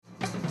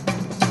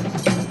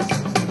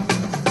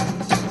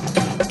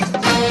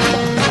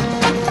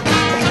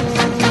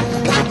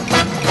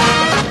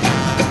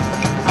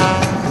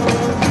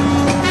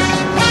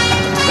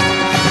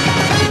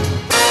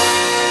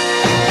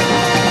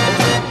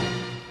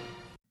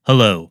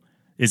Hello,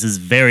 this is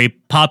very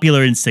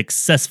popular and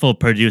successful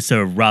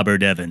producer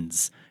Robert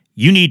Evans.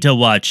 You need to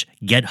watch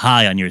Get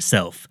High on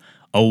Yourself,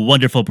 a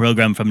wonderful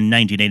program from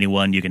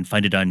 1981. You can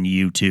find it on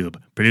YouTube,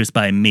 produced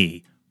by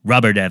me,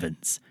 Robert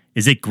Evans.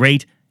 Is it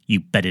great?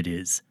 You bet it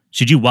is.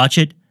 Should you watch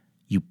it?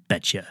 You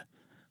betcha.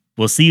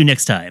 We'll see you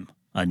next time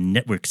on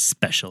Network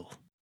Special.